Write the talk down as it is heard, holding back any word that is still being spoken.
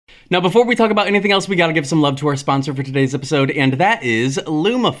Now, before we talk about anything else, we gotta give some love to our sponsor for today's episode, and that is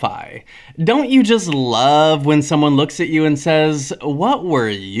Lumify. Don't you just love when someone looks at you and says, "What were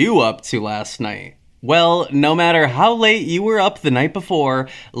you up to last night?" Well, no matter how late you were up the night before,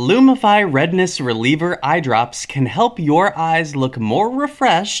 Lumify Redness Reliever Eye Drops can help your eyes look more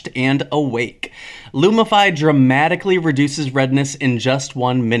refreshed and awake. Lumify dramatically reduces redness in just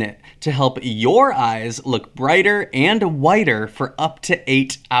 1 minute to help your eyes look brighter and whiter for up to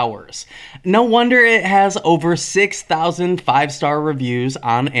 8 hours. No wonder it has over 6,000 5-star reviews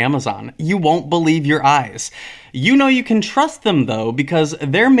on Amazon. You won't believe your eyes. You know you can trust them though because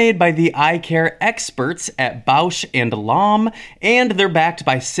they're made by the eye care experts at Bausch & Lomb and they're backed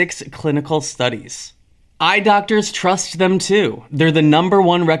by 6 clinical studies. Eye doctors trust them too. They're the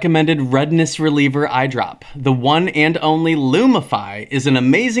 #1 recommended redness reliever eye drop. The one and only Lumify is an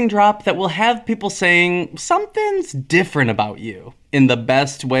amazing drop that will have people saying something's different about you in the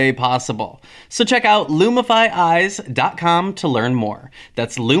best way possible. So check out LumifyEyes.com to learn more.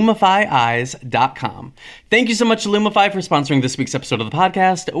 That's LumifyEyes.com. Thank you so much to Lumify for sponsoring this week's episode of the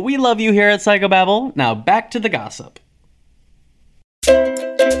podcast. We love you here at Psychobabble. Now back to the gossip.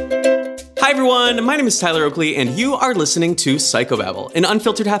 Hi everyone, my name is Tyler Oakley, and you are listening to Psychobabble, an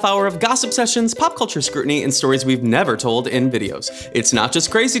unfiltered half hour of gossip sessions, pop culture scrutiny, and stories we've never told in videos. It's not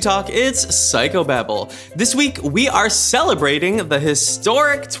just crazy talk, it's Psychobabble. This week, we are celebrating the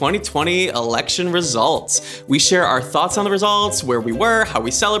historic 2020 election results. We share our thoughts on the results, where we were, how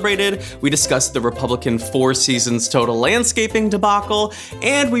we celebrated, we discuss the Republican 4 seasons total landscaping debacle,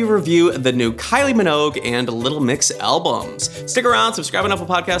 and we review the new Kylie Minogue and Little Mix albums. Stick around, subscribe on Apple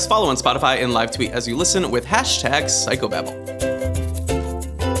Podcasts, follow on Spotify, and live tweet as you listen with hashtag Psychobabble.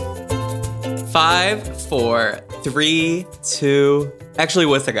 5, 4, 3, 2. Actually,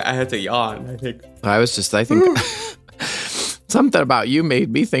 one second. I had to yawn, I think. I think something about you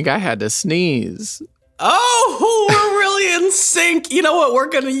made me think I had to sneeze. Oh, we're really in sync. You know what? We're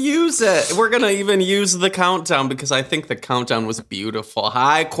going to use it. We're going to even use the countdown because I think the countdown was beautiful.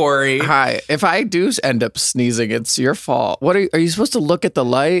 Hi, Corey. Hi. If I do end up sneezing, it's your fault. What are you supposed to look at the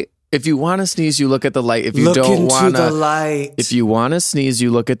light? If you want to sneeze, you look at the light. If you don't want to, if you want to sneeze,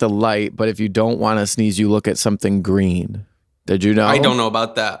 you look at the light. But if you don't want to sneeze, you look at something green. Did you know? I don't know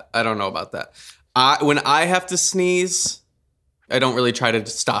about that. When I have to sneeze, I don't really try to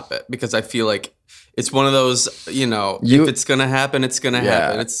stop it because I feel like it's one of those, if it's gonna happen, it's gonna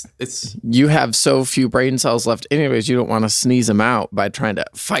happen. It's. You have so few brain cells left, anyways. You don't want to sneeze them out by trying to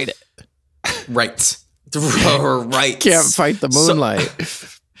fight it. Right. Right. Can't fight the moonlight.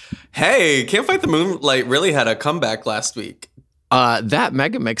 Hey, Can't Fight the Moonlight really had a comeback last week. That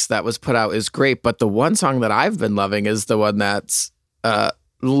mega mix that was put out is great, but the one song that I've been loving is the one that's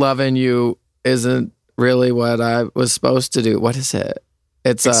Loving You Isn't Really What I Was Supposed to Do. What is it?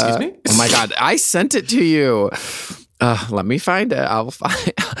 It's Excuse me? Oh my God, I sent it to you. Let me find it. I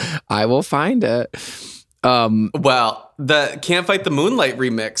will find it. Well, the Can't Fight the Moonlight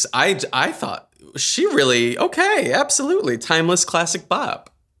remix, I thought she really, okay, absolutely. Timeless classic bop.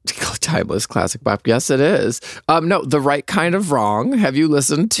 Timeless classic bop. Yes, it is. No, The Right Kind of Wrong. Have you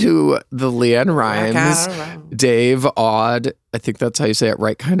listened to the Leanne Rimes, Dave Odd, I think that's how you say it,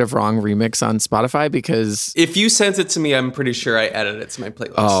 Right Kind of Wrong remix on Spotify? Because if you sent it to me, I'm pretty sure I added it to my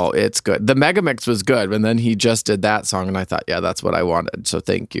playlist. Oh, it's good. The mega mix was good, and then he just did that song, and I thought, yeah, that's what I wanted. So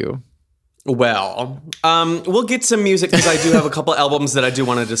thank you. Well, we'll get to music because I do have a couple albums that I do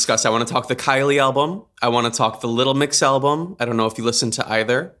want to discuss. I want to talk the Kylie album. I want to talk the Little Mix album. I don't know if you listened to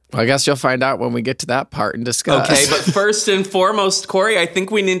either. Well, I guess you'll find out when we get to that part and discuss. Okay, but first and foremost, Corey, I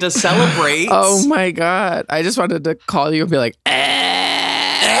think we need to celebrate. Oh my God. I just wanted to call you and be like,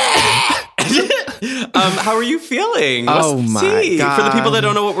 how are you feeling? Oh my God. For the people that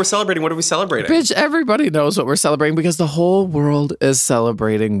don't know what we're celebrating, what are we celebrating? Bitch, everybody knows what we're celebrating because the whole world is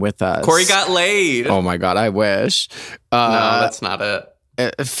celebrating with us. Corey got laid. Oh my God, I wish. No, that's not it.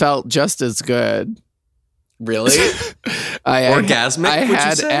 It felt just as good. Really? Orgasmic, I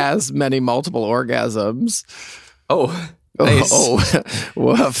had as many multiple orgasms. Oh, nice. Oh,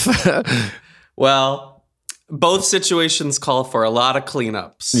 woof. Well, both situations call for a lot of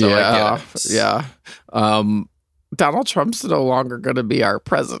cleanup. So yeah, I get it. Yeah. Donald Trump's no longer going to be our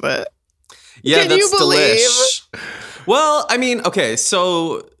president. Yeah, Can you delish. Well, I mean, okay,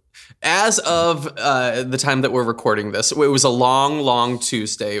 so as of the time that we're recording this, it was a long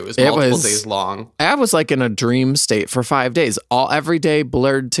Tuesday. It was multiple days long. I was like in a dream state for 5 days. Every day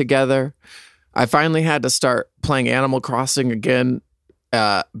blurred together. I finally had to start playing Animal Crossing again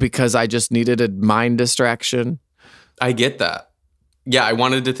because I just needed a mind distraction. I get that. Yeah, I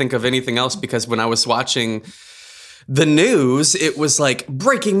wanted to think of anything else because when I was watching The news, it was like,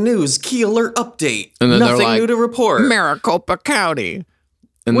 breaking news, key alert update. And then nothing like, new to report. Maricopa County.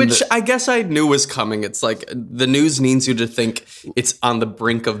 And which I guess I knew was coming. It's like the news needs you to think it's on the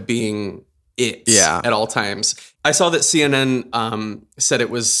brink of being it at all times. I saw that CNN said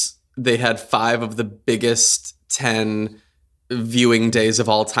they had 5 of the biggest 10 viewing days of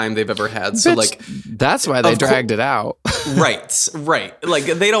all time they've ever had. So like that's why they dragged it out. Right. Like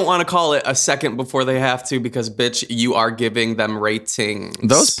they don't want to call it a second before they have to because bitch, you are giving them ratings.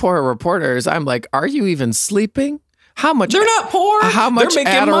 Those poor reporters, I'm like, are you even sleeping? How much? They're not poor. How much They're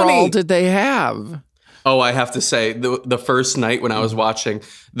making Adderall money. did they have? Oh, I have to say, the first night when I was watching,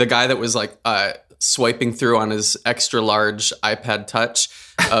 the guy that was like swiping through on his extra large iPad Touch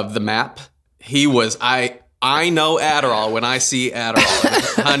of the map, he was, I know Adderall when I see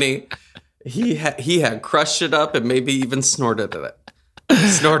Adderall. Honey, he had crushed it up and maybe even snorted it.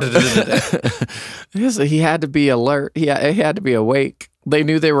 Yes, he had to be alert. He had to be awake. They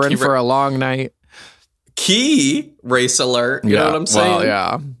knew they were in for a long night. Key race alert. You know what I'm saying? Well,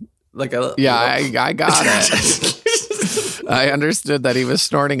 yeah. Like I got it. I understood that he was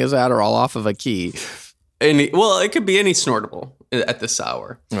snorting his Adderall off of a key. It could be any snortable at this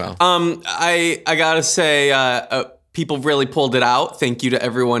hour. Well. I gotta say, people really pulled it out. Thank you to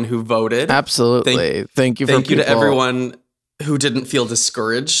everyone who voted. Absolutely. Thank you to everyone who didn't feel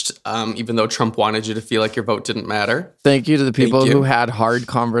discouraged, even though Trump wanted you to feel like your vote didn't matter. Thank you to the people who had hard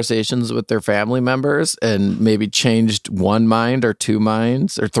conversations with their family members and maybe changed 1 mind or 2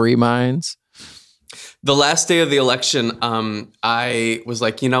 minds or 3 minds. The last day of the election, I was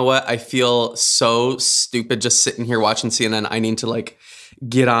like, you know what? I feel so stupid just sitting here watching CNN. I need to like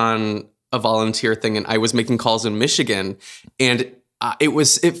get on a volunteer thing. And I was making calls in Michigan, and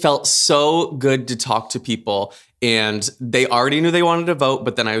it felt so good to talk to people. And they already knew they wanted to vote,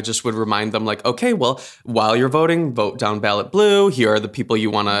 but then I just would remind them like, okay, well, while you're voting, vote down ballot blue. Here are the people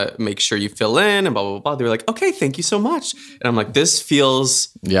you want to make sure you fill in and blah, blah, blah. They were like, okay, thank you so much. And I'm like, this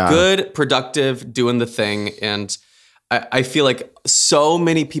feels good, productive, doing the thing. And I feel like so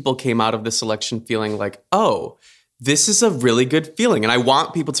many people came out of this election feeling like, oh, this is a really good feeling. And I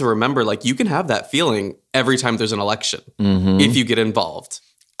want people to remember, like, you can have that feeling every time there's an election if you get involved.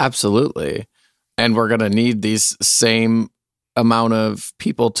 Absolutely. And we're going to need these same amount of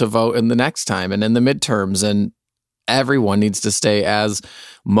people to vote in the next time and in the midterms. And everyone needs to stay as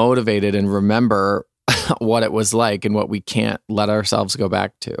motivated and remember what it was like and what we can't let ourselves go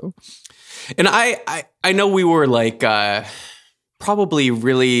back to. And I know we were like probably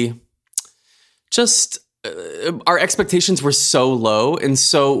really just our expectations were so low. And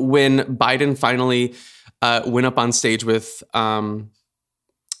so when Biden finally went up on stage with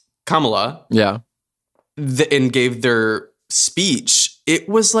Kamala, and gave their speech, it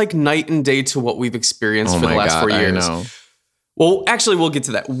was like night and day to what we've experienced for the last 4 years. I know. Well, actually, we'll get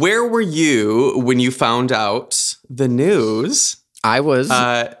to that. Where were you when you found out the news? I was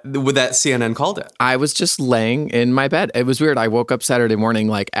with that CNN called it. I was just laying in my bed. It was weird. I woke up Saturday morning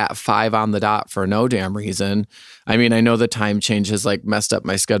like at 5 on the dot for no damn reason. I mean, I know the time change has like messed up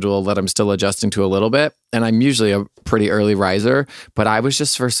my schedule that I'm still adjusting to a little bit. And I'm usually a pretty early riser, but I was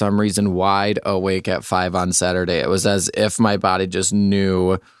just for some reason wide awake at 5 on Saturday. It was as if my body just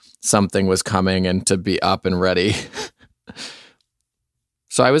knew something was coming and to be up and ready.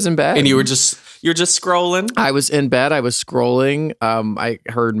 So I was in bed. And you're just scrolling? I was in bed. I was scrolling. I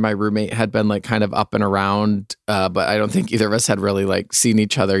heard my roommate had been like kind of up and around, but I don't think either of us had really like seen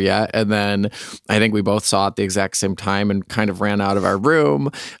each other yet. And then I think we both saw at the exact same time and kind of ran out of our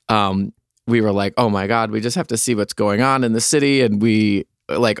room. We were like, oh my God, we just have to see what's going on in the city. And we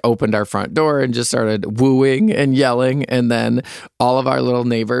like opened our front door and just started wooing and yelling. And then all of our little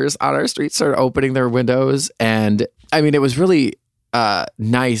neighbors on our street started opening their windows. And I mean, it was really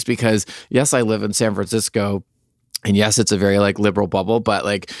nice because yes, I live in San Francisco and yes, it's a very like liberal bubble, but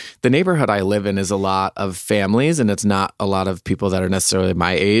like the neighborhood I live in is a lot of families and it's not a lot of people that are necessarily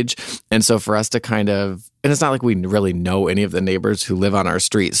my age. And so for us to kind of, and it's not like we really know any of the neighbors who live on our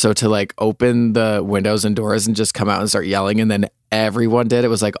street. So to like open the windows and doors and just come out and start yelling, and then everyone did. It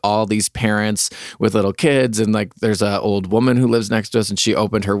was like all these parents with little kids, and like there's an old woman who lives next to us and she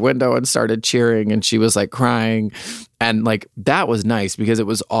opened her window and started cheering and she was like crying. And like that was nice because it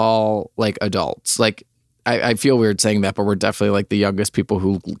was all like adults. Like I feel weird saying that, but we're definitely like the youngest people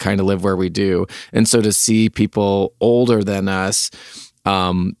who kind of live where we do. And so to see people older than us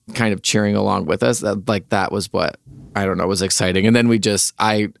kind of cheering along with us, that was what, I don't know, was exciting. And then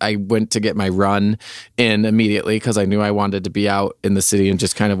I went to get my run in immediately because I knew I wanted to be out in the city and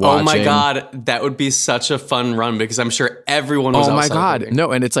just kind of watching. Oh my God, that would be such a fun run because I'm sure everyone was out celebrating.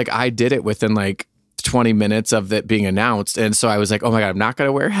 No, and it's like I did it within like 20 minutes of it being announced. And so I was like, oh my God, I'm not going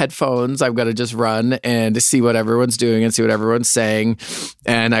to wear headphones. I'm going to just run and see what everyone's doing and see what everyone's saying.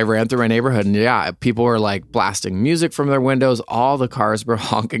 And I ran through my neighborhood, and yeah, people were like blasting music from their windows. All the cars were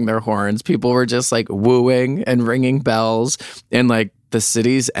honking their horns. People were just like wooing and ringing bells. And like the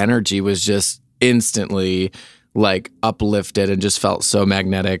city's energy was just instantly like uplifted and just felt so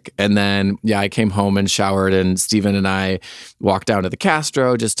magnetic. And then, I came home and showered, and Steven and I walked down to the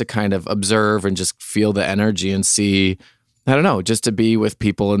Castro just to kind of observe and just feel the energy and see, I don't know, just to be with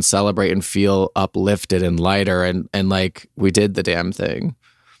people and celebrate and feel uplifted and lighter. And like we did the damn thing.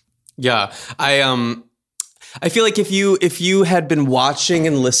 Yeah. I feel like if you had been watching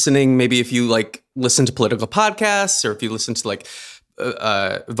and listening, maybe if you like listen to political podcasts, or if you listen to like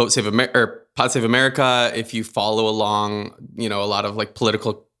Vote Save America or Pod Save America, if you follow along, a lot of like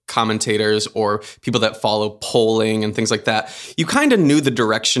political commentators or people that follow polling and things like that, you kind of knew the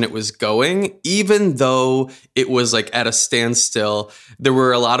direction it was going, even though it was like at a standstill. There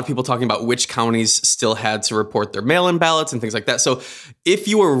were a lot of people talking about which counties still had to report their mail-in ballots and things like that. So if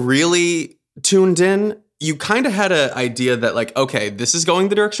you were really tuned in, you kind of had an idea that like, okay, this is going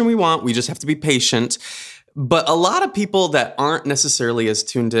the direction we want. We just have to be patient. But a lot of people that aren't necessarily as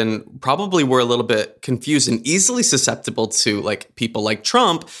tuned in probably were a little bit confused and easily susceptible to like people like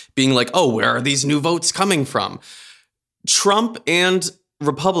Trump being like, oh, where are these new votes coming from? Trump and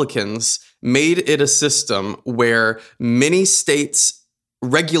Republicans made it a system where many states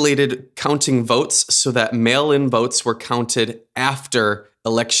regulated counting votes so that mail-in votes were counted after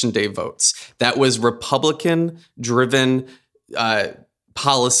Election Day votes. That was Republican-driven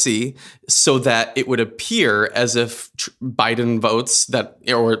policy, so that it would appear as if Biden votes that,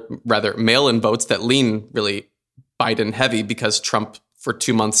 or rather mail-in votes that lean really Biden heavy, because Trump for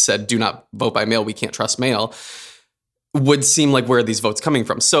 2 months said, do not vote by mail, we can't trust mail, would seem like, where are these votes coming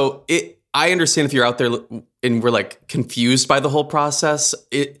from? So I understand if you're out there and we're like confused by the whole process,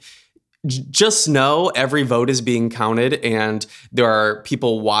 just know every vote is being counted, and there are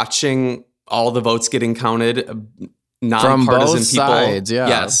people watching all the votes getting counted, nonpartisan from both people. Sides, yeah.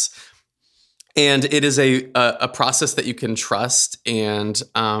 Yes. And it is a process that you can trust, and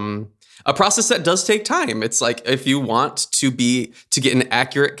a process that does take time. It's like, if you want to get an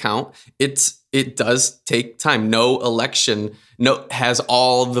accurate count, it does take time. No election has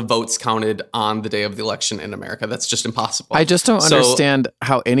all the votes counted on the day of the election in America. That's just impossible. I just don't understand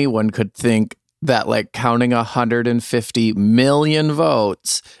how anyone could think that like counting 150 million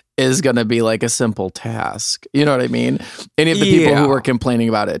votes is going to be like a simple task. You know what I mean? Any of the people who were complaining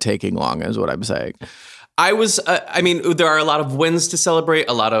about it taking long is what I'm saying. There are a lot of wins to celebrate,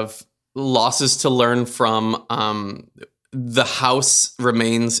 a lot of losses to learn from. The House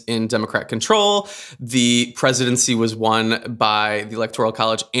remains in Democrat control. The presidency was won by the Electoral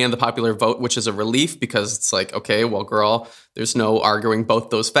College and the popular vote, which is a relief, because it's like, okay, well, girl, there's no arguing both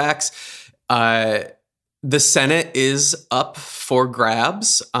those facts. The Senate is up for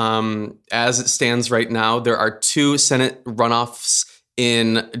grabs. As it stands right now, there are 2 Senate runoffs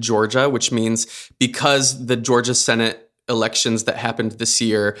in Georgia, which means because the Georgia Senate elections that happened this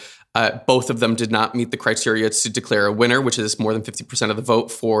year, both of them did not meet the criteria to declare a winner, which is more than 50% of the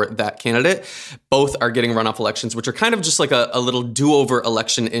vote for that candidate. Both are getting runoff elections, which are kind of just like a little do-over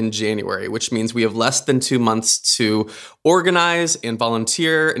election in January, which means we have less than 2 months to organize and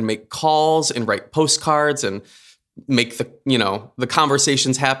volunteer and make calls and write postcards and make the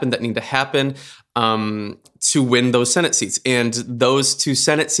conversations happen that need to happen to win those Senate seats. And those 2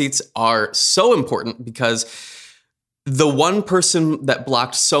 Senate seats are so important because the one person that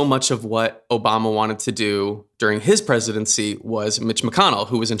blocked so much of what Obama wanted to do during his presidency was Mitch McConnell,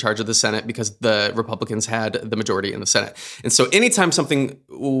 who was in charge of the Senate because the Republicans had the majority in the Senate. And so anytime something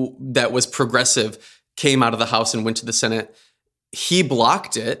that was progressive came out of the House and went to the Senate, he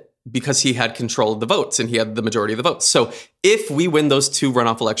blocked it because he had control of the votes and he had the majority of the votes. So if we win those 2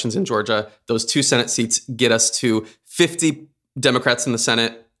 runoff elections in Georgia, those 2 Senate seats get us to 50 Democrats in the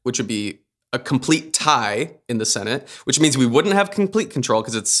Senate, which would be a complete tie in the Senate, which means we wouldn't have complete control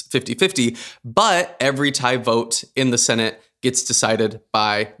because it's 50-50, but every tie vote in the Senate gets decided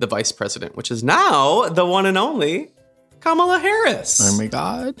by the vice president, which is now the one and only Kamala Harris. Oh my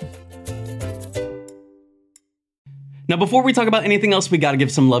God. Now, before we talk about anything else, we got to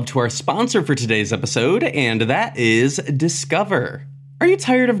give some love to our sponsor for today's episode, and that is Discover. Are you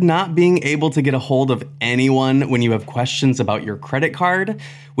tired of not being able to get a hold of anyone when you have questions about your credit card?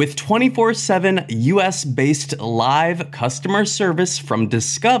 With 24/7 US-based live customer service from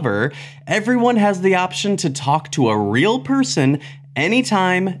Discover, everyone has the option to talk to a real person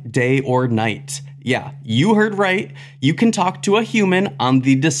anytime, day or night. Yeah, you heard right. You can talk to a human on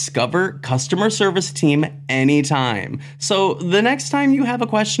the Discover customer service team anytime. So the next time you have a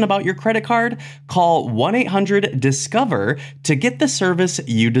question about your credit card, call 1-800-DISCOVER to get the service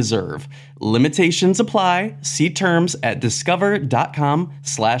you deserve. Limitations apply. See terms at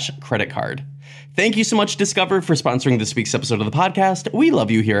discover.com/creditcard. Thank you so much, Discover, for sponsoring this week's episode of the podcast. We love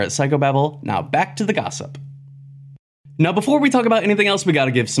you here at Psychobabble. Now back to the gossip. Now, before we talk about anything else, we got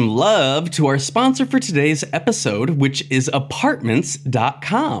to give some love to our sponsor for today's episode, which is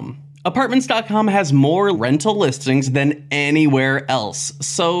Apartments.com. Apartments.com has more rental listings than anywhere else,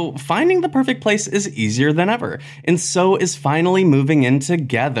 so finding the perfect place is easier than ever. And so is finally moving in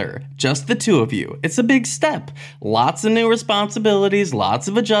together, just the two of you. It's a big step. Lots of new responsibilities, lots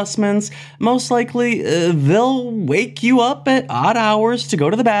of adjustments. Most likely, they'll wake you up at odd hours to go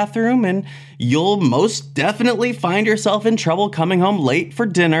to the bathroom, and you'll most definitely find yourself in trouble coming home late for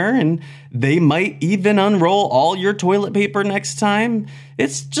dinner, and they might even unroll all your toilet paper next time.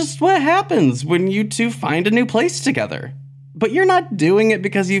 It's just what happens when you two find a new place together. But you're not doing it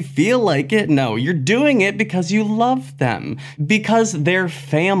because you feel like it. No, you're doing it because you love them, because they're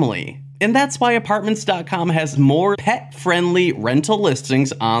family. And that's why Apartments.com has more pet-friendly rental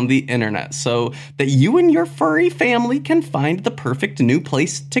listings on the internet, so that you and your furry family can find the perfect new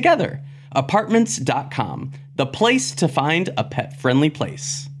place together. Apartments.com, the place to find a pet-friendly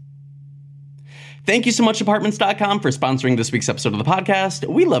place. Thank you so much, Apartments.com, for sponsoring this week's episode of the podcast.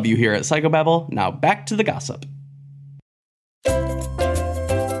 We love you here at Psychobabble. Now back to the gossip.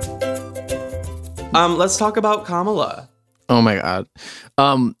 Let's talk about Kamala. Oh my God.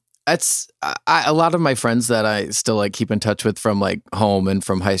 That's a lot of my friends that I still like keep in touch with from like home and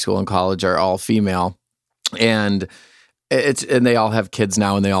from high school and college are all female, and they all have kids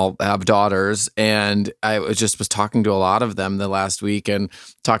now and they all have daughters. And I was talking to a lot of them the last week and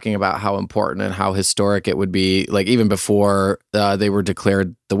talking about how important and how historic it would be, like even before they were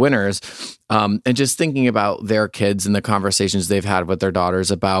declared the winners, and just thinking about their kids and the conversations they've had with their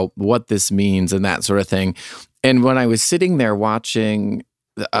daughters about what this means and that sort of thing. And when I was sitting there watching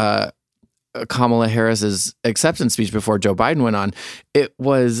Kamala Harris's acceptance speech before Joe Biden went on, it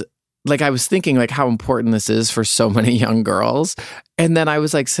was like I was thinking like how important this is for so many young girls. And then I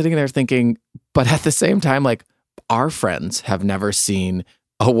was like sitting there thinking, but at the same time, like our friends have never seen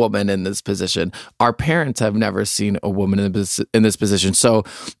a woman in this position. Our parents have never seen a woman in this position. So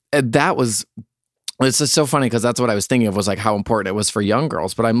it's just so funny because that's what I was thinking of, was like how important it was for young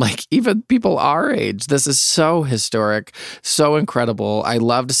girls. But I'm like, even people our age, this is so historic, so incredible. I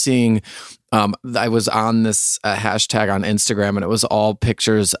loved seeing, I was on this hashtag on Instagram, and it was all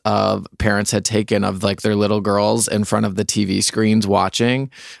pictures of parents had taken of like their little girls in front of the TV screens watching.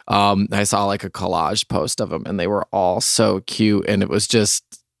 I saw like a collage post of them, and they were all so cute. And it was just,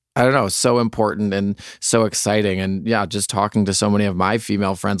 I don't know, so important and so exciting. And yeah, just talking to so many of my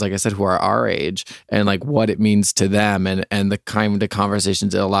female friends, like I said, who are our age, and like what it means to them, and the kind of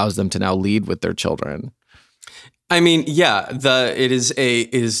conversations it allows them to now lead with their children. I mean, yeah, it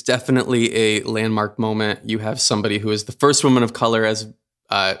is definitely a landmark moment. You have somebody who is the first woman of color as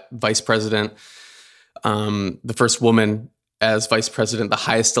vice president, the first woman as vice president, the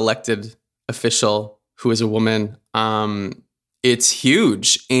highest elected official who is a woman. It's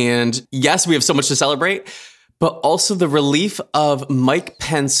huge. And yes, we have so much to celebrate, but also the relief of Mike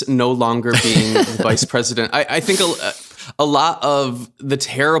Pence no longer being vice president. I think a lot of the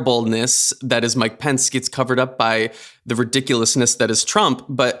terribleness that is Mike Pence gets covered up by the ridiculousness that is Trump.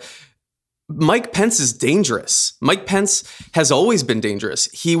 But Mike Pence is dangerous. Mike Pence has always been dangerous.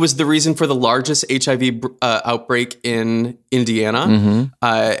 He was the reason for the largest HIV outbreak in Indiana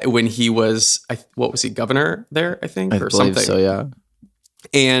when he was, what was he, governor there, I think, or something? So, yeah.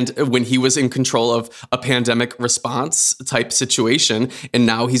 And when he was in control of a pandemic response type situation, and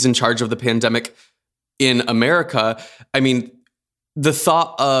now he's in charge of the pandemic in America. I mean, the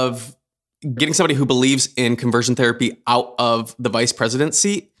thought of getting somebody who believes in conversion therapy out of the vice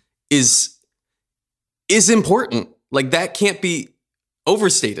presidency is important. Like, that can't be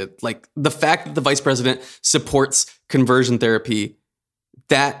overstated. Like, the fact that the vice president supports conversion therapy,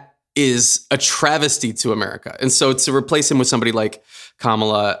 that is a travesty to America. And so to replace him with somebody like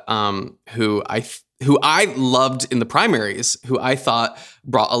Kamala, who I loved in the primaries, who I thought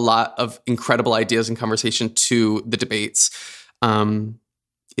brought a lot of incredible ideas and conversation to the debates,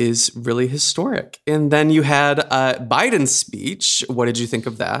 is really historic. And then you had Biden's speech. What did you think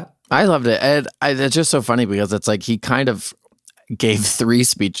of that? I loved it. And it's just so funny because it's like he kind of gave 3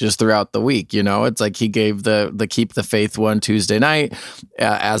 speeches throughout the week. You know, it's like he gave the Keep the Faith one Tuesday night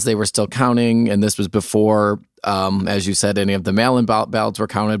as they were still counting. And this was before as you said, any of the mail-in ballots were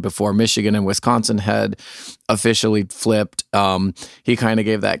counted before Michigan and Wisconsin had officially flipped. He kind of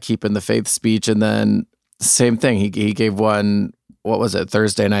gave that keeping the faith speech, and then same thing. He gave one, what was it,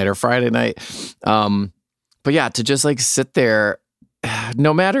 Thursday night or Friday night? But yeah, to just like sit there,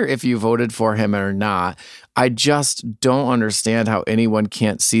 no matter if you voted for him or not, I just don't understand how anyone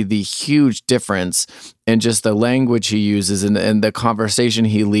can't see the huge difference in just the language he uses and the conversation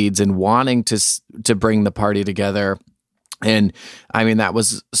he leads and wanting to bring the party together. And I mean, that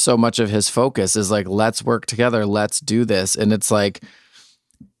was so much of his focus is like, let's work together, let's do this. And it's like,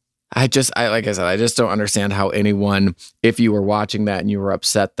 like I said, I just don't understand how anyone, if you were watching that and you were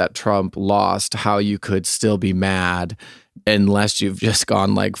upset that Trump lost, how you could still be mad unless you've just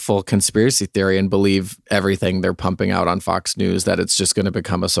gone like full conspiracy theory and believe everything they're pumping out on Fox News, that it's just going to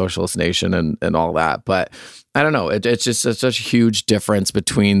become a socialist nation and all that. But I don't know. It's just such a huge difference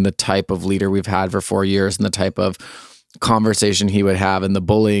between the type of leader we've had for 4 years and the type of conversation he would have and the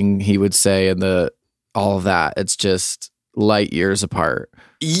bullying he would say and all of that. It's just light years apart.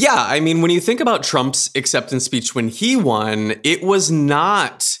 Yeah, I mean, when you think about Trump's acceptance speech when he won, it was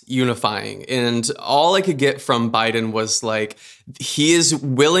not unifying. And all I could get from Biden was like, he is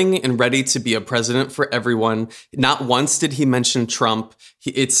willing and ready to be a president for everyone. Not once did he mention Trump.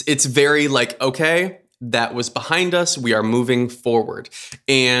 It's very like, okay, that was behind us. We are moving forward.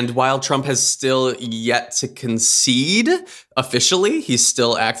 And while Trump has still yet to concede officially, he's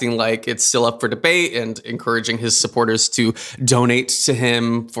still acting like it's still up for debate and encouraging his supporters to donate to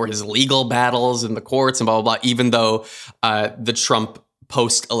him for his legal battles in the courts and blah, blah, blah. Even though the Trump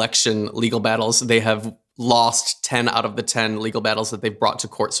post-election legal battles, they have lost 10 out of the 10 legal battles that they've brought to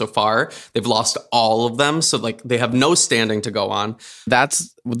court so far. They've lost all of them. So like they have no standing to go on.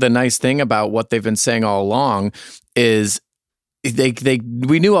 That's the nice thing about what they've been saying all along is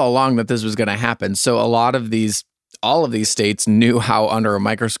we knew all along that this was going to happen. So all of these states knew how under a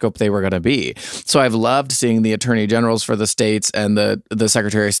microscope they were going to be. So I've loved seeing the attorney generals for the states and the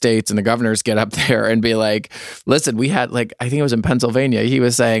secretary of states and the governors get up there and be like, listen, we had like, I think it was in Pennsylvania. He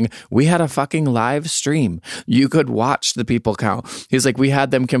was saying we had a fucking live stream. You could watch the people count. He's like, we had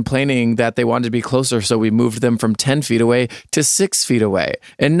them complaining that they wanted to be closer. So we moved them from 10 feet away to 6 feet away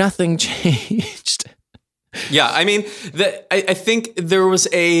and nothing changed. Yeah. I mean, I think there was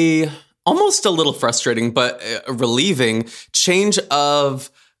almost a little frustrating, but relieving change of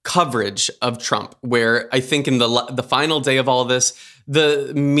coverage of Trump, where I think in the final day of all this,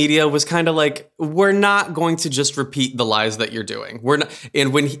 the media was kind of like, we're not going to just repeat the lies that you're doing. We're not.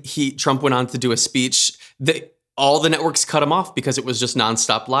 And when Trump went on to do a speech, all the networks cut him off because it was just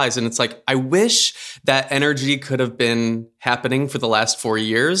nonstop lies. And it's like, I wish that energy could have been happening for the last 4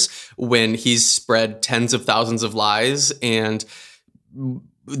 years when he's spread tens of thousands of lies and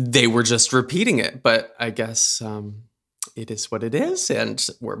they were just repeating it. But I guess it is what it is, and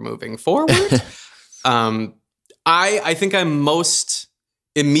we're moving forward. I think I'm most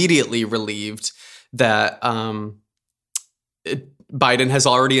immediately relieved that Biden has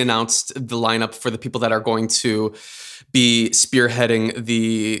already announced the lineup for the people that are going to be spearheading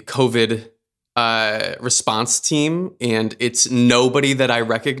the COVID response team. And it's nobody that I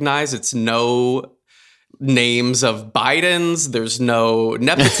recognize. It's no names of Bidens. There's no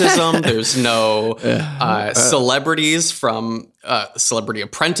nepotism. There's no celebrities from Celebrity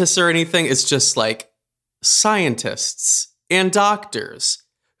Apprentice or anything. It's just like scientists and doctors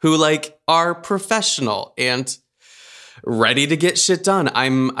who like are professional and ready to get shit done.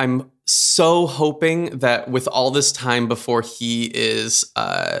 I'm so hoping that with all this time before he is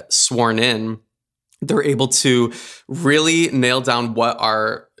sworn in, they're able to really nail down what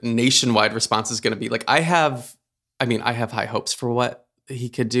our nationwide response is going to be. Like I have high hopes for what he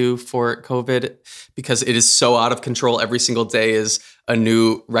could do for COVID because it is so out of control. Every single day is a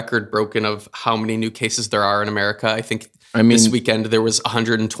new record broken of how many new cases there are in America. I mean, this weekend there was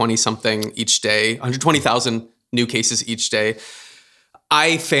 120 something each day, 120,000 new cases each day.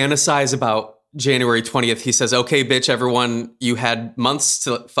 I fantasize about January 20th. He says, okay, bitch, everyone, you had months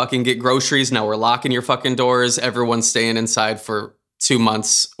to fucking get groceries. Now we're locking your fucking doors. Everyone's staying inside for 2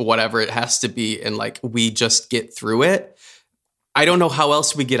 months, whatever it has to be. And like, we just get through it. I don't know how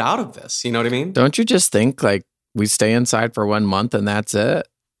else we get out of this. You know what I mean? Don't you just think like we stay inside for 1 month and that's it?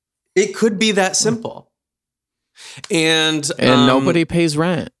 It could be that simple. And nobody pays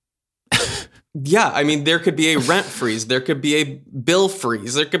rent. Yeah, I mean, there could be a rent freeze. There could be a bill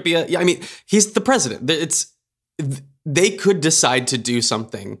freeze. There could be he's the president. They could decide to do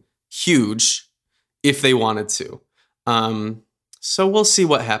something huge if they wanted to. So we'll see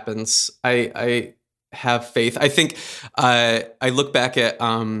what happens. I have faith. I think I look back at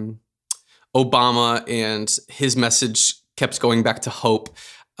Obama and his message kept going back to hope.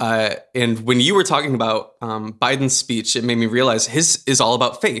 And when you were talking about Biden's speech, it made me realize his is all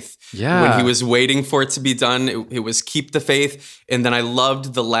about faith. Yeah. When he was waiting for it to be done, it was keep the faith. And then I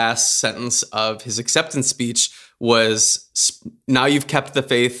loved the last sentence of his acceptance speech was, now you've kept the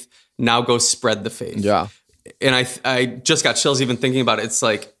faith, now go spread the faith. Yeah. And I just got chills even thinking about it. It's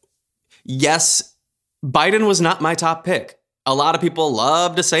like, yes, Biden was not my top pick. A lot of people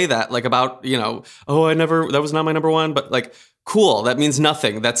love to say that, like about, that was not my number one, but like, cool. That means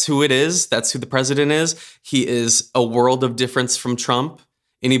nothing. That's who it is. That's who the president is. He is a world of difference from Trump.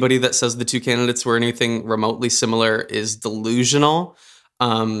 Anybody that says the two candidates were anything remotely similar is delusional.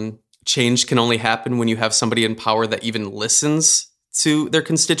 Change can only happen when you have somebody in power that even listens to their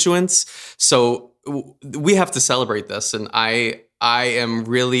constituents. So we have to celebrate this. And I am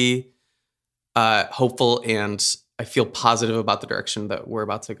really hopeful, and I feel positive about the direction that we're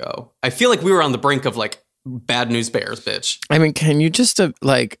about to go. I feel like we were on the brink of like bad news bears, bitch. I mean, can you just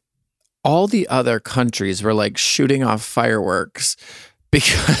all the other countries were like shooting off fireworks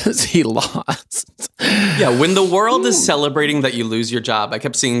because he lost. Yeah, when the world is celebrating that you lose your job, I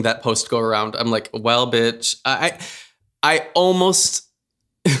kept seeing that post go around. I'm like, well, bitch, I almost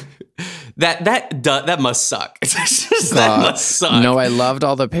that must suck. That must suck. No, I loved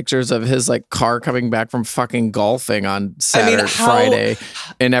all the pictures of his like car coming back from fucking golfing on Saturday, Friday,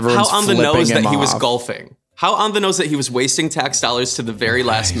 and everyone's how on the flipping nose him that he was off. golfing. How on the nose that he was wasting tax dollars to the very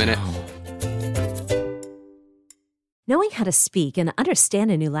last minute. Knowing how to speak and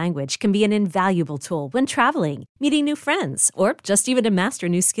understand a new language can be an invaluable tool when traveling, meeting new friends, or just even to master a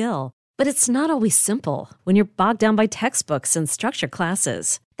new skill. But it's not always simple when you're bogged down by textbooks and structured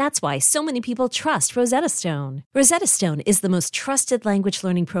classes. That's why so many people trust Rosetta Stone. Rosetta Stone is the most trusted language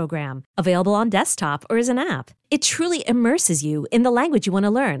learning program, available on desktop or as an app. It truly immerses you in the language you want to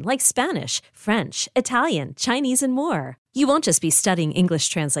learn, like Spanish, French, Italian, Chinese, and more. You won't just be studying English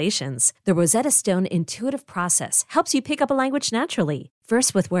translations. The Rosetta Stone intuitive process helps you pick up a language naturally,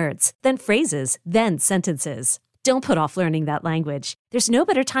 first with words, then phrases, then sentences. Don't put off learning that language. There's no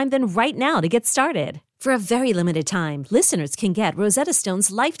better time than right now to get started. For a very limited time, listeners can get Rosetta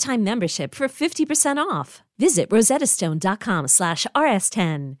Stone's lifetime membership for 50% off. Visit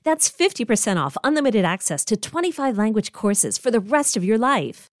rosettastone.com/rs10. That's 50% off unlimited access to 25 language courses for the rest of your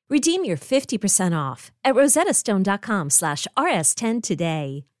life. Redeem your 50% off at rosettastone.com/rs10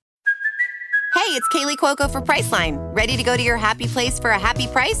 today. Hey, it's Kaylee Cuoco for Priceline. Ready to go to your happy place for a happy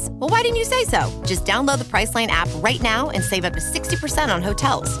price? Well, why didn't you say so? Just download the Priceline app right now and save up to 60% on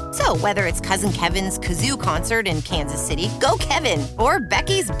hotels. So whether it's Cousin Kevin's Kazoo Concert in Kansas City, go Kevin, or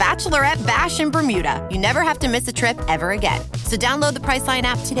Becky's Bachelorette Bash in Bermuda, you never have to miss a trip ever again. So download the Priceline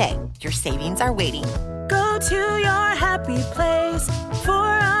app today. Your savings are waiting. Go to your happy place for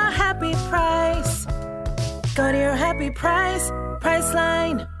a happy price. Go to your happy price,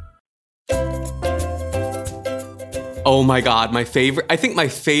 Priceline. Oh my God, I think my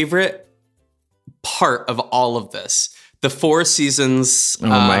favorite part of all of this, the Four Seasons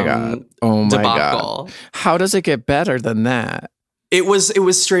debacle. How does it get better than that? It was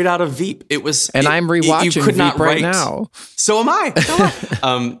straight out of Veep. I'm rewatching Veep right now. So am I.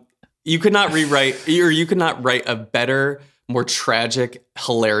 You could not rewrite, or you could not write a better, more tragic,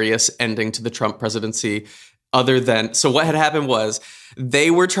 hilarious ending to the Trump presidency so what had happened was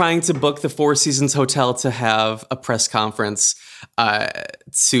they were trying to book the Four Seasons Hotel to have a press conference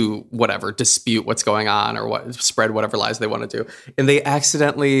to dispute what's going on or spread whatever lies they want to do. And they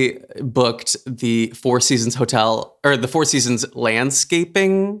accidentally booked the Four Seasons Hotel, or the Four Seasons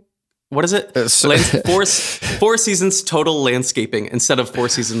landscaping. What is it? Four Seasons total landscaping instead of Four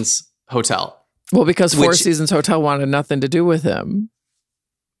Seasons Hotel. Well, because Four Seasons Hotel wanted nothing to do with him.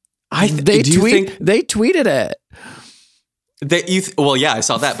 They tweeted it. Yeah, I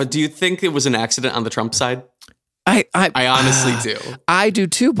saw that. But do you think it was an accident on the Trump side? I honestly do. I do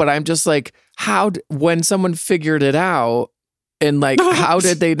too. But I'm just like, when someone figured it out, and like, how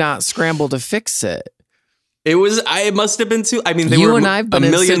did they not scramble to fix it? It must have been too. I mean, you and I've been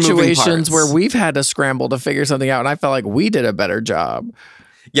in situations where we've had to scramble to figure something out, and I felt like we did a better job.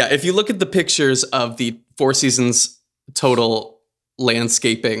 Yeah, if you look at the pictures of the Four Seasons total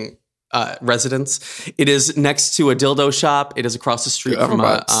landscaping residence, it is next to a dildo shop. It is across the street from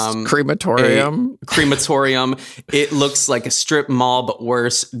a crematorium. It looks like a strip mall, but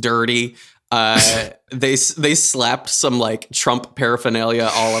worse, dirty. They slapped some like Trump paraphernalia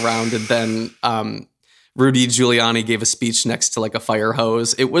all around, and then Rudy Giuliani gave a speech next to like a fire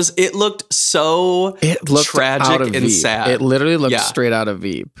hose. It looked tragic and sad. It literally looked straight out of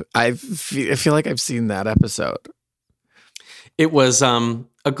Veep. I feel like I've seen that episode. It was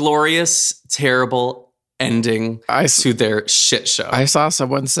a glorious, terrible ending to their shit show. I saw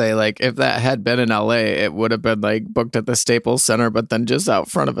someone say, like, if that had been in LA, it would have been like booked at the Staples Center, but then just out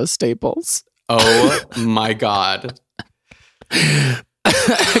front of a Staples. Oh my God. Can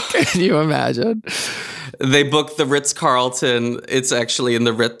you imagine? They booked the Ritz-Carlton. It's actually in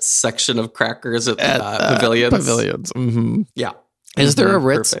the Ritz section of Crackers at Pavilions. Pavilions. Mm-hmm. Yeah. Is there a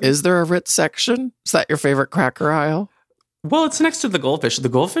Ritz? Perfect. Is there a Ritz section? Is that your favorite cracker aisle? Well, it's next to the Goldfish. The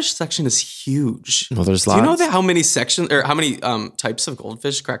Goldfish section is huge. Well, there's Do lots. you know how many sections or how many types of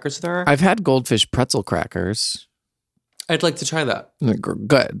Goldfish crackers there are? I've had Goldfish pretzel crackers. I'd like to try that.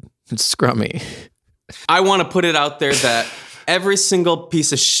 Good. It's scrummy. I want to put it out there that every single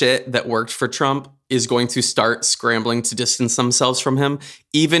piece of shit that worked for Trump is going to start scrambling to distance themselves from him,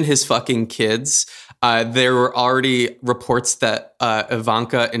 even his fucking kids. There were already reports that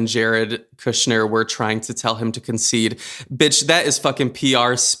Ivanka and Jared Kushner were trying to tell him to concede. Bitch, that is fucking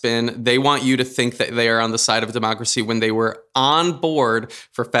PR spin. They want you to think that they are on the side of democracy when they were on board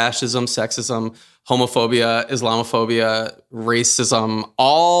for fascism, sexism, homophobia, Islamophobia, racism,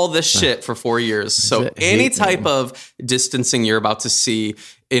 all this shit for 4 years. So any type of distancing you're about to see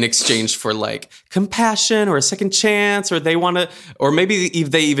in exchange for like compassion or a second chance, or they want to, or maybe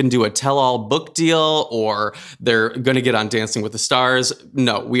if they even do a tell-all book deal, or they're going to get on Dancing with the Stars.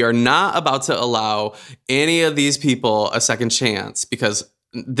 No, we are not about to allow any of these people a second chance, because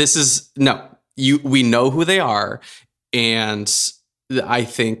this is, we know who they are. And I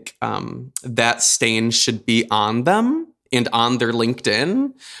think that stain should be on them and on their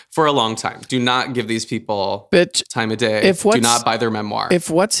LinkedIn for a long time. Do not give these people time of day. Do not buy their memoir. If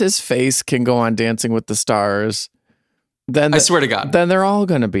What's His Face can go on Dancing with the Stars, then I swear to God, then they're all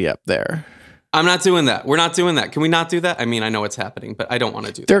going to be up there. I'm not doing that. We're not doing that. Can we not do that? I mean, I know it's happening, but I don't want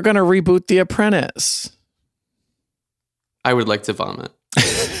to do that. They're going to reboot The Apprentice. I would like to vomit.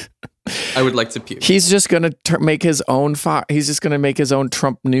 I would like to puke. He's just going to make his own he's just going to make his own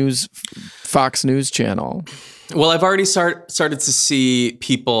Trump News Fox News channel. Well, I've already started to see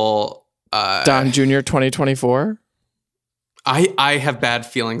people Don Jr. 2024. I have bad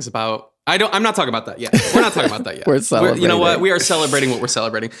feelings about I'm not talking about that yet. We're not talking about that yet. We're celebrating. You know what? We are celebrating what we're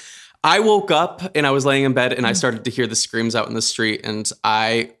celebrating. I woke up and I was laying in bed and I started to hear the screams out in the street, and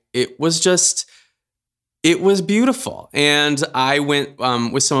it was beautiful. And I went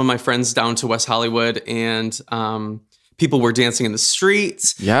with some of my friends down to West Hollywood, and people were dancing in the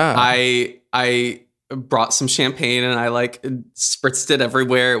streets. Yeah. I brought some champagne and I like spritzed it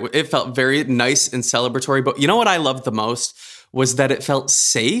everywhere. It felt very nice and celebratory. But you know what I loved the most was that it felt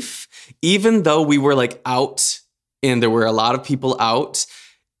safe, even though we were like out and there were a lot of people out.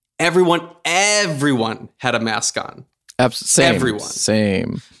 Everyone had a mask on. Same. Everyone.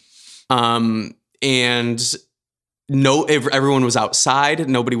 Same. And everyone was outside.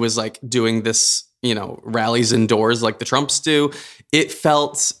 Nobody was like doing this, rallies indoors like the Trumps do. It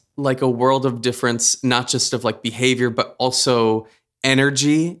felt like a world of difference, not just of like behavior, but also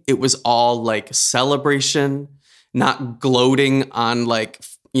energy. It was all like celebration, not gloating on like,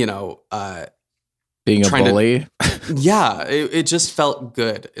 being a bully. Yeah, it just felt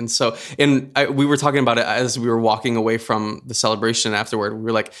good. And so, we were talking about it as we were walking away from the celebration afterward. We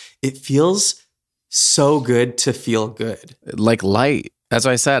were like, it feels so good to feel good. Like light. That's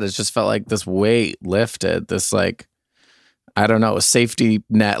what I said. It just felt like this weight lifted, this like, I don't know, a safety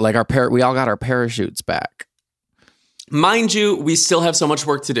net. Like we all got our parachutes back. Mind you, we still have so much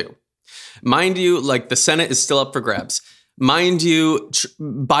work to do. Mind you, like the Senate is still up for grabs. Mind you,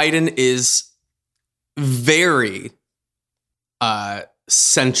 Biden is very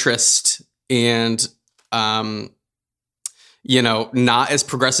centrist and not as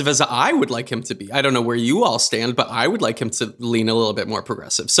progressive as I would like him to be. I don't know where you all stand, but I would like him to lean a little bit more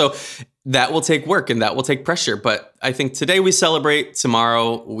progressive. So that will take work and that will take pressure. But I think today we celebrate,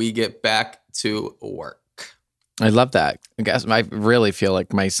 tomorrow we get back to work. I love that. I guess I really feel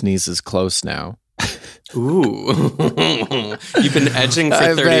like my sneeze is close now. Ooh. You've been edging for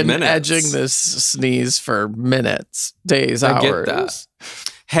 30 minutes. I've been edging this sneeze for minutes, days, hours. I get that.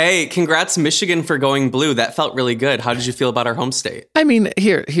 Hey, congrats Michigan for going blue. That felt really good. How did you feel about our home state? I mean,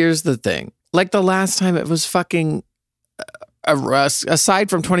 here's the thing. Like the last time it was fucking, aside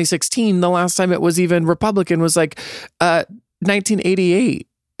from 2016, the last time it was even Republican was like 1988.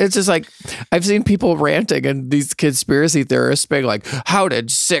 It's just like, I've seen people ranting and these conspiracy theorists being like, how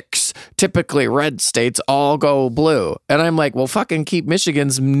did 6 typically red states all go blue? And I'm like, well, fucking keep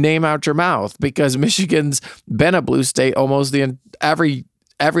Michigan's name out your mouth, because Michigan's been a blue state almost every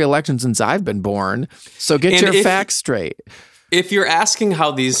election since I've been born. So get your facts straight. If you're asking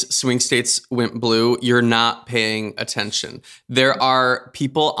how these swing states went blue, you're not paying attention. There are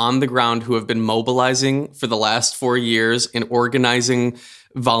people on the ground who have been mobilizing for the last 4 years and organizing,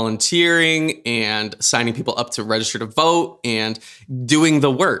 volunteering, and signing people up to register to vote and doing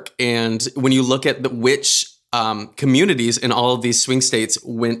the work. And when you look at which communities in all of these swing states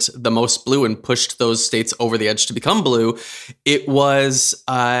went the most blue and pushed those states over the edge to become blue, it was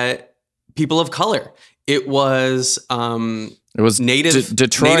people of color. It was native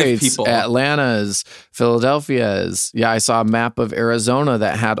Detroit's, people, Atlanta's, Philadelphia's. Yeah, I saw a map of Arizona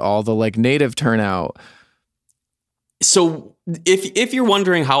that had all the like native turnout. So if you're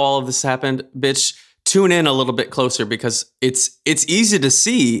wondering how all of this happened, bitch, tune in a little bit closer, because it's easy to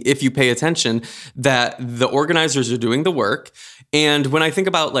see if you pay attention that the organizers are doing the work. And when I think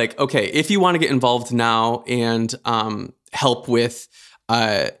about like, okay, if you want to get involved now and help with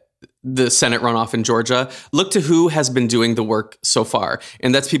the Senate runoff in Georgia, look to who has been doing the work so far.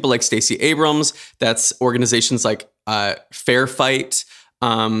 And that's people like Stacey Abrams. That's organizations like Fair Fight.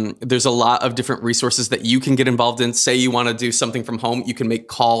 There's a lot of different resources that you can get involved in. Say you want to do something from home, you can make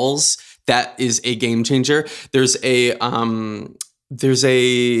calls. That is a game changer. There's a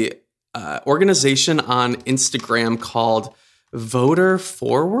organization on Instagram called Voter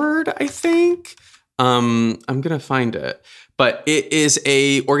Forward, I think. I'm gonna find it, but it is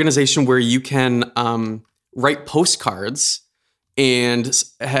a organization where you can write postcards and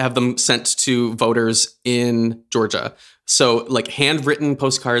have them sent to voters in Georgia. So like handwritten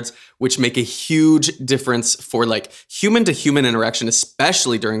postcards, which make a huge difference for like human to human interaction,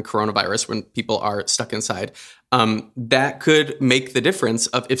 especially during coronavirus when people are stuck inside. That could make the difference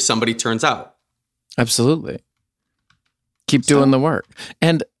of if somebody turns out. Absolutely. Keep doing the work.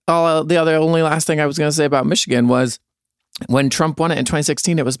 And only last thing I was going to say about Michigan was when Trump won it in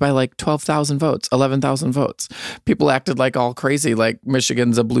 2016, it was by like 12,000 votes, 11,000 votes. People acted like all crazy, like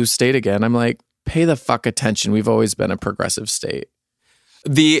Michigan's a blue state again. I'm like, pay the fuck attention. We've always been a progressive state.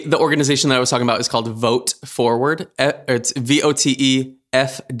 The organization that I was talking about is called Vote Forward. It's VOTEFWD.org.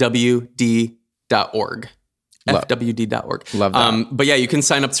 FWD.org. Love that. But yeah, you can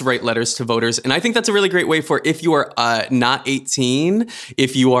sign up to write letters to voters. And I think that's a really great way for if you are not 18,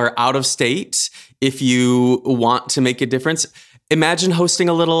 if you are out of state, if you want to make a difference. Imagine hosting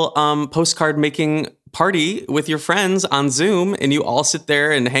a little postcard making party with your friends on Zoom, and you all sit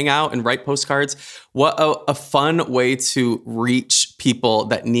there and hang out and write postcards. What a fun way to reach people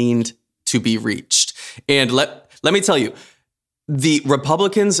that need to be reached. And let me tell you, the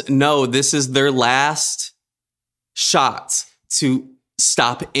Republicans know this is their last shot to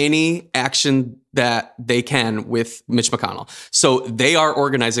stop any action that they can with Mitch McConnell. So they are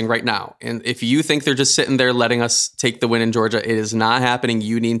organizing right now. And if you think they're just sitting there letting us take the win in Georgia, it is not happening.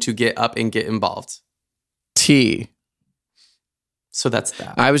 You need to get up and get involved. So that's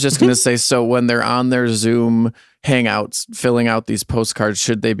that. I was just going to say, so when they're on their Zoom hangouts, filling out these postcards,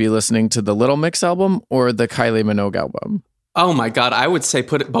 should they be listening to the Little Mix album or the Kylie Minogue album? Oh my God, I would say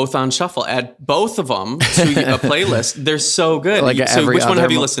put it both on shuffle. Add both of them to a playlist. They're so good. Like so which one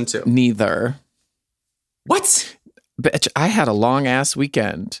have you listened to? Neither. What? Bitch, I had a long ass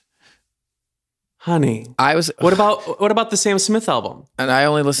weekend. Honey. What about the Sam Smith album? And I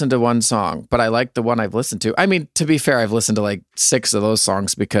only listened to one song, but I like the one I've listened to. I mean, to be fair, I've listened to like 6 of those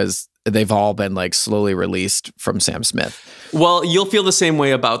songs because they've all been like slowly released from Sam Smith. Well, you'll feel the same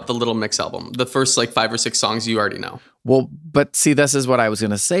way about the Little Mix album. The first like 5 or 6 songs you already know. Well, but see, this is what I was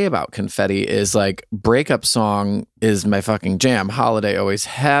going to say about Confetti is like breakup song is my fucking jam. Holiday always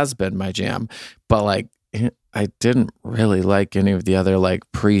has been my jam. But like, I didn't really like any of the other like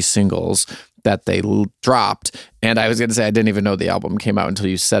pre-singles that they dropped. And I was going to say, I didn't even know the album came out until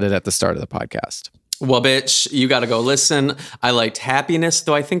you said it at the start of the podcast. Well, bitch, you got to go listen. I liked Happiness,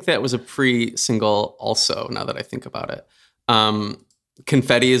 though I think that was a pre-single also, now that I think about it.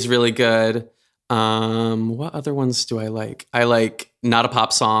 Confetti is really good. What other ones do I like? I like Not a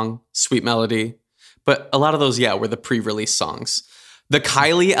Pop Song, Sweet Melody. But a lot of those, yeah, were the pre-release songs. The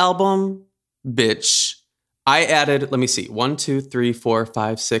Kylie album, bitch, I added, let me see, 1, 2, 3, 4,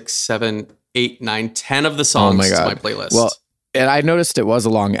 5, 6, 7, 8, 9, 10 of the songs to my playlist. Well, and I noticed it was a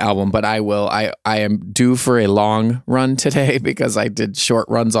long album, but I am due for a long run today because I did short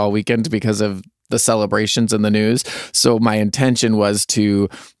runs all weekend because of the celebrations in the news. So my intention was to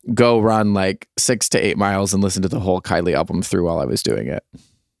go run like 6 to 8 miles and listen to the whole Kylie album through while I was doing it.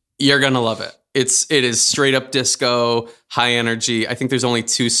 You're going to love it. It is straight up disco, high energy. I think there's only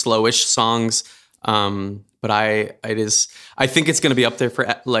 2 slowish songs. But I think it's going to be up there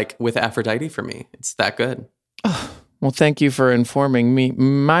for like with Aphrodite for me. It's that good. Oh, well, thank you for informing me,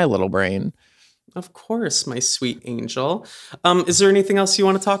 my little brain. Of course, my sweet angel. Is there anything else you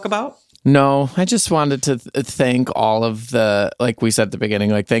want to talk about? No, I just wanted to thank all of the, like we said at the beginning,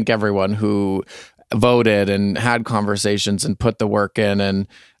 like thank everyone who voted and had conversations and put the work in. And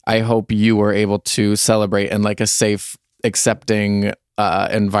I hope you were able to celebrate in like a safe, accepting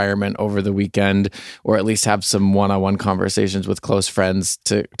environment over the weekend, or at least have some one-on-one conversations with close friends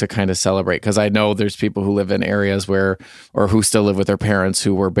to kind of celebrate. Because I know there's people who live in areas where, or who still live with their parents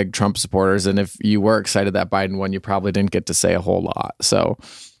who were big Trump supporters. And if you were excited that Biden won, you probably didn't get to say a whole lot. So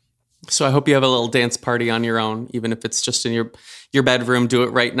I hope you have a little dance party on your own, even if it's just in your bedroom. Do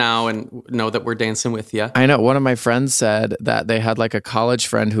it right now and know that we're dancing with you. I know one of my friends said that they had like a college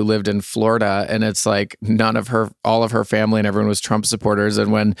friend who lived in Florida, and it's like all of her family and everyone was Trump supporters.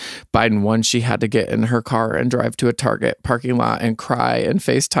 And when Biden won, she had to get in her car and drive to a Target parking lot and cry and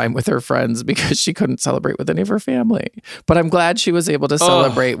FaceTime with her friends because she couldn't celebrate with any of her family. But I'm glad she was able to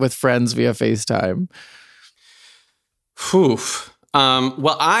celebrate with friends via FaceTime. Whew.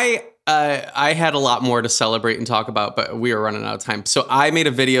 Well, I had a lot more to celebrate and talk about, but we are running out of time. So I made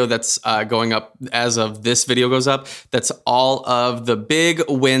a video that's going up as of this video goes up. That's all of the big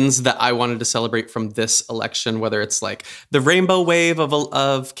wins that I wanted to celebrate from this election, whether it's like the rainbow wave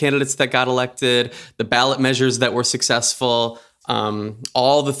of candidates that got elected, the ballot measures that were successful,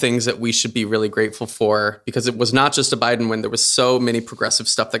 all the things that we should be really grateful for, because it was not just a Biden win. There was so many progressive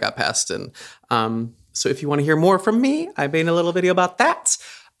stuff that got passed. And so if you want to hear more from me, I made a little video about that.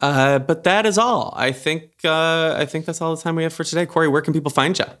 But that is all. I think that's all the time we have for today. Corey, where can people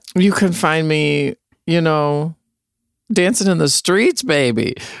find you? You can find me, dancing in the streets,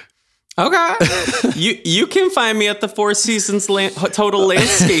 baby. Okay. you can find me at the Four Seasons Total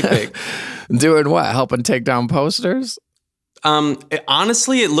Landscaping. Doing what? Helping take down posters?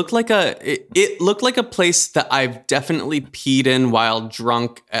 Honestly, it looked like a place that I've definitely peed in while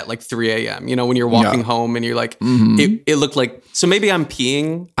drunk at like 3 a.m. When you're walking home and you're like, it looked like, so maybe I'm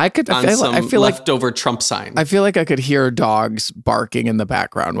peeing I feel leftover like, Trump sign. I feel like I could hear dogs barking in the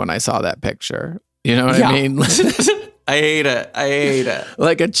background when I saw that picture. You know what I mean? I hate it.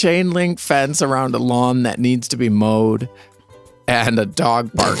 Like a chain link fence around a lawn that needs to be mowed and a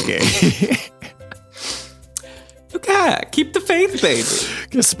dog barking. Okay, keep the faith, baby.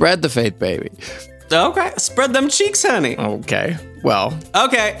 Just spread the faith, baby. Okay, spread them cheeks, honey. Okay, well.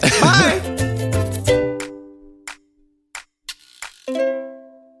 Okay, bye.